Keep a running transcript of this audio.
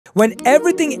When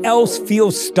everything else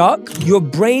feels stuck, your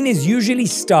brain is usually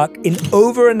stuck in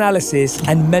overanalysis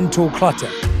and mental clutter.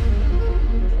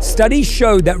 Studies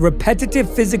show that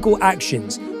repetitive physical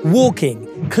actions,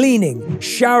 walking, cleaning,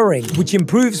 showering, which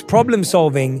improves problem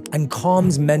solving and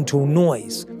calms mental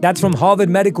noise. That's from Harvard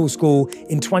Medical School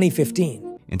in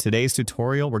 2015. In today's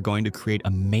tutorial, we're going to create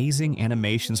amazing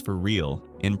animations for real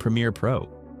in Premiere Pro.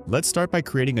 Let's start by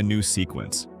creating a new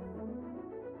sequence.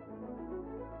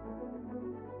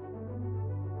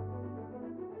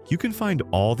 You can find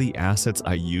all the assets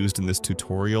I used in this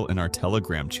tutorial in our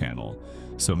Telegram channel,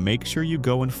 so make sure you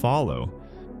go and follow.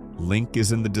 Link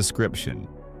is in the description.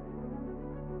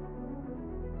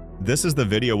 This is the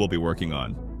video we'll be working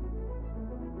on.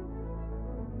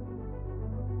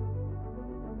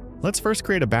 Let's first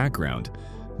create a background.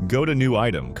 Go to New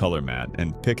Item, Color Matte,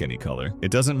 and pick any color.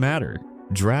 It doesn't matter.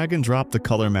 Drag and drop the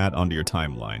color matte onto your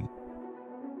timeline.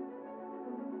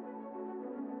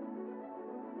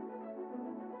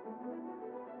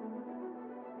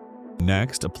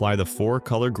 Next, apply the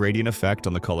 4-color gradient effect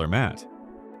on the color matte,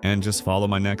 and just follow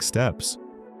my next steps.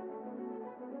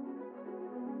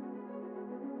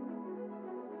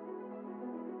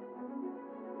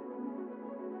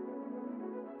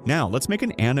 Now, let's make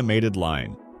an animated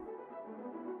line.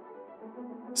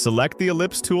 Select the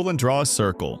ellipse tool and draw a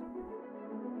circle.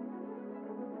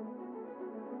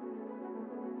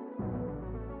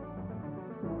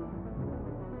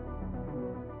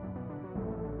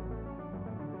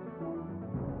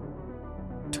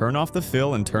 Turn off the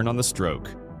fill and turn on the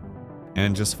stroke,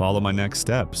 and just follow my next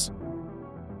steps.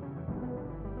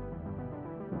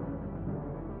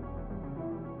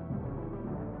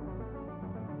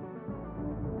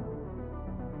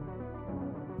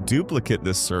 Duplicate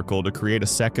this circle to create a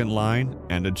second line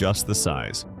and adjust the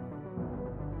size.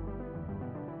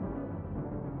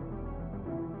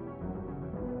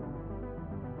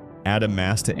 Add a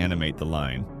mask to animate the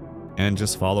line, and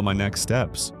just follow my next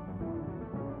steps.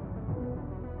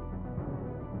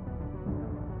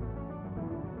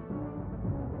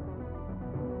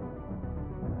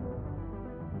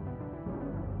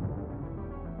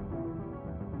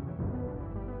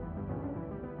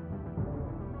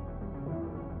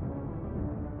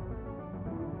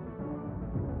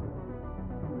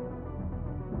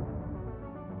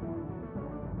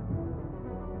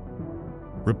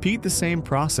 Repeat the same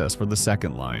process for the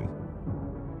second line.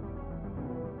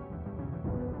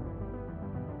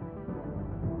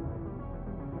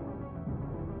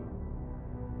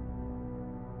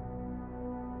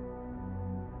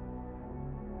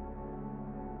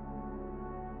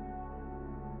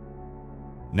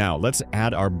 Now let's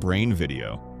add our brain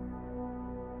video.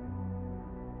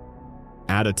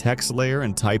 Add a text layer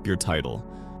and type your title,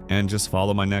 and just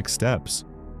follow my next steps.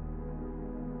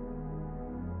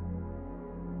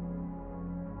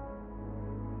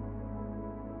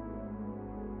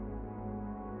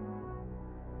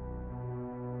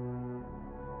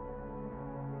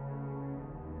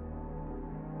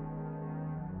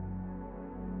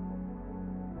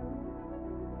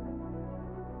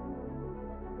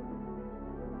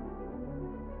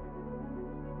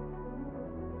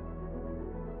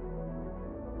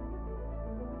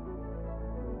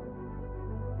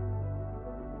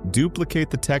 Duplicate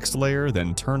the text layer,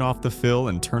 then turn off the fill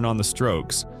and turn on the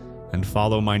strokes, and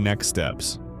follow my next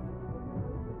steps.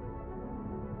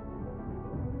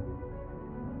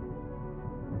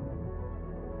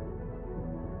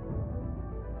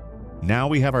 Now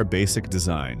we have our basic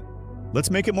design. Let's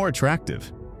make it more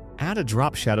attractive. Add a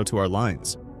drop shadow to our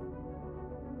lines.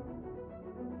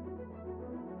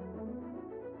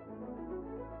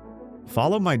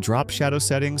 Follow my drop shadow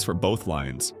settings for both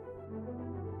lines.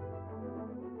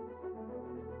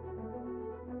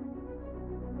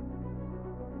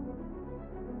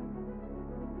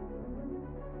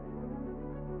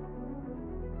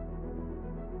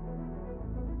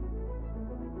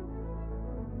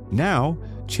 Now,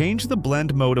 change the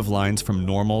blend mode of lines from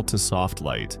normal to soft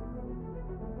light.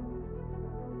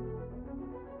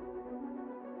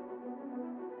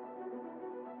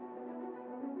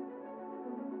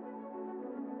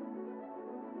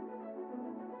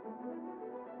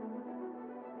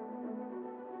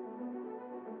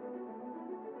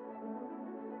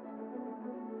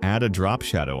 Add a drop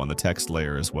shadow on the text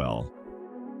layer as well.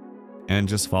 And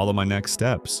just follow my next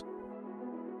steps.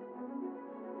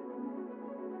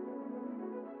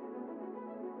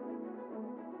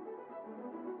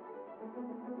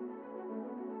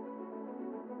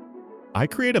 I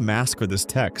create a mask for this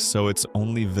text so it's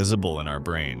only visible in our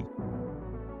brain.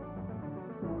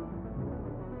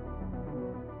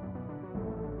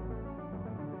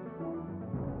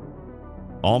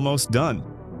 Almost done.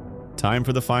 Time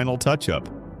for the final touch-up.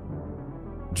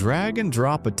 Drag and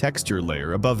drop a texture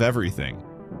layer above everything.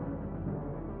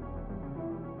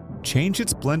 Change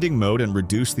its blending mode and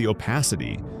reduce the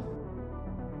opacity.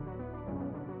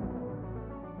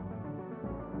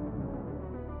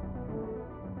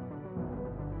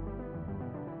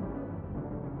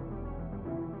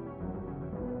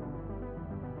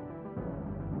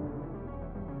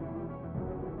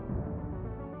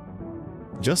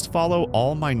 Just follow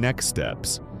all my next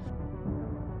steps.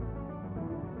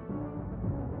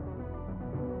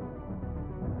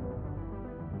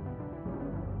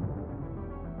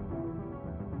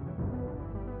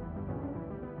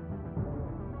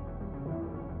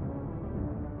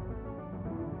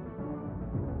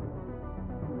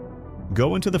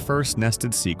 Go into the first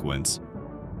nested sequence.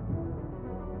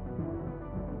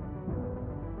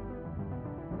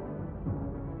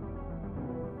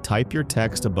 Type your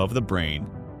text above the brain.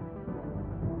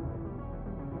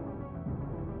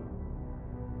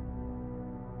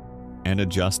 And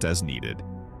adjust as needed.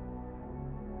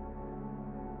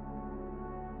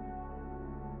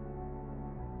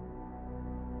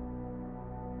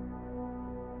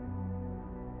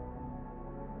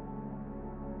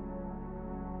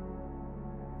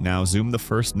 Now zoom the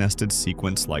first nested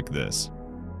sequence like this.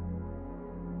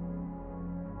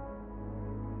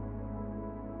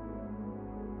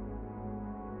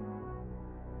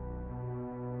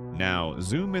 Now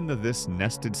zoom into this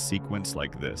nested sequence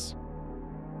like this.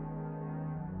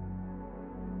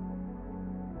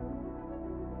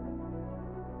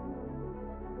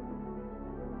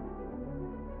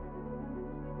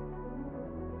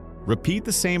 Repeat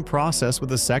the same process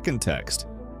with a second text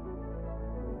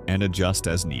and adjust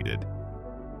as needed.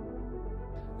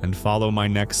 And follow my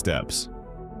next steps.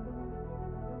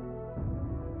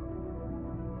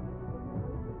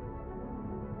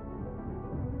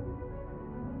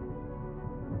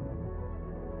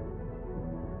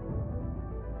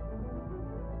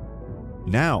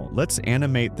 Now, let's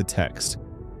animate the text.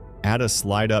 Add a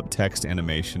slide-up text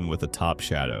animation with a top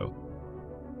shadow.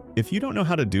 If you don't know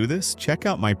how to do this, check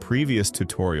out my previous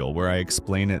tutorial where I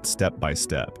explain it step by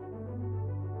step.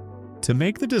 To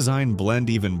make the design blend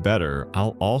even better,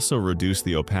 I'll also reduce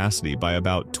the opacity by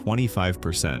about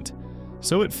 25%,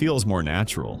 so it feels more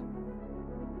natural.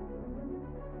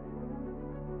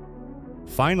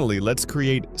 Finally, let's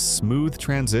create smooth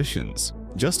transitions.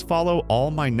 Just follow all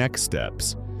my next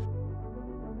steps.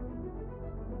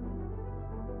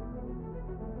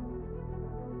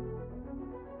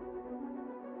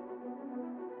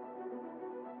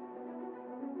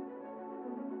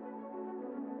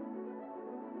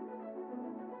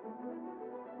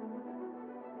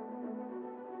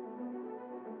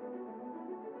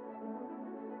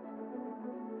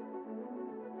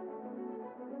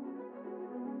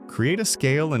 Create a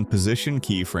scale and position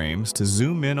keyframes to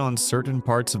zoom in on certain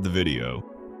parts of the video.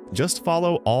 Just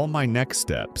follow all my next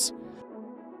steps.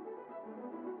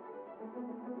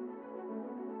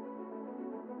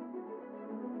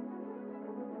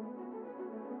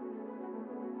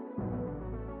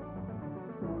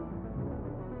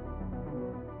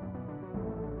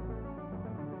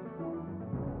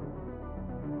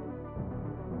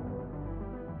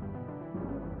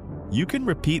 You can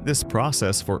repeat this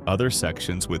process for other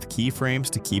sections with keyframes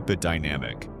to keep it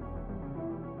dynamic.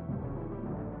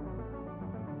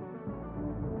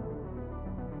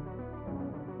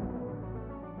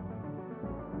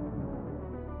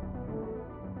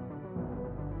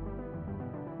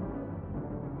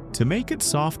 To make it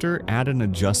softer, add an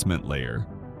adjustment layer.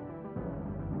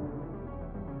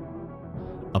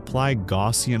 Apply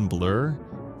Gaussian blur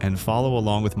and follow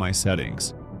along with my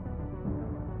settings.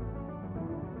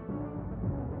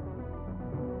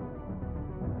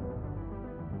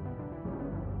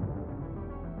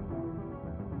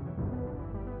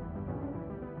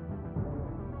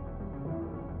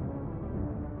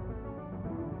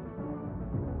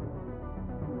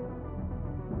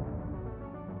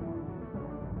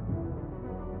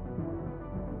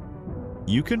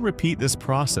 You can repeat this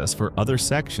process for other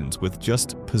sections with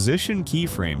just position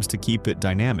keyframes to keep it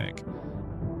dynamic.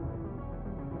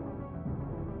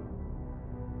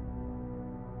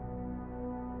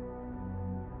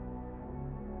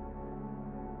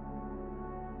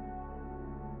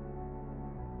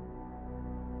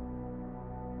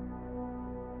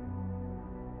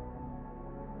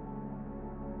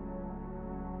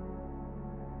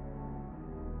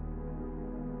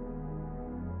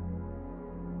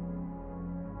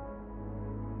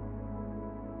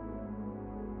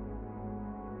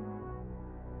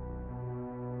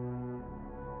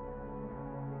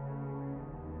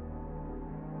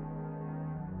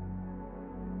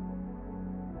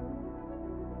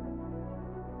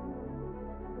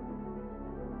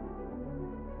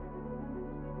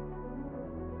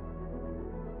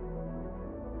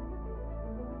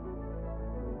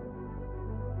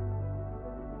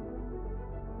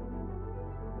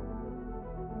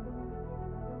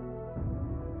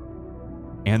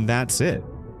 And that's it.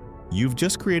 You've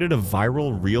just created a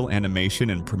viral reel animation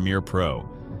in Premiere Pro.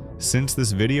 Since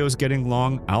this video is getting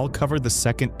long, I'll cover the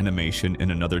second animation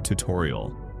in another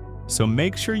tutorial. So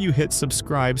make sure you hit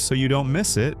subscribe so you don't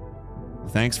miss it.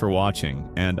 Thanks for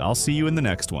watching, and I'll see you in the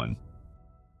next one.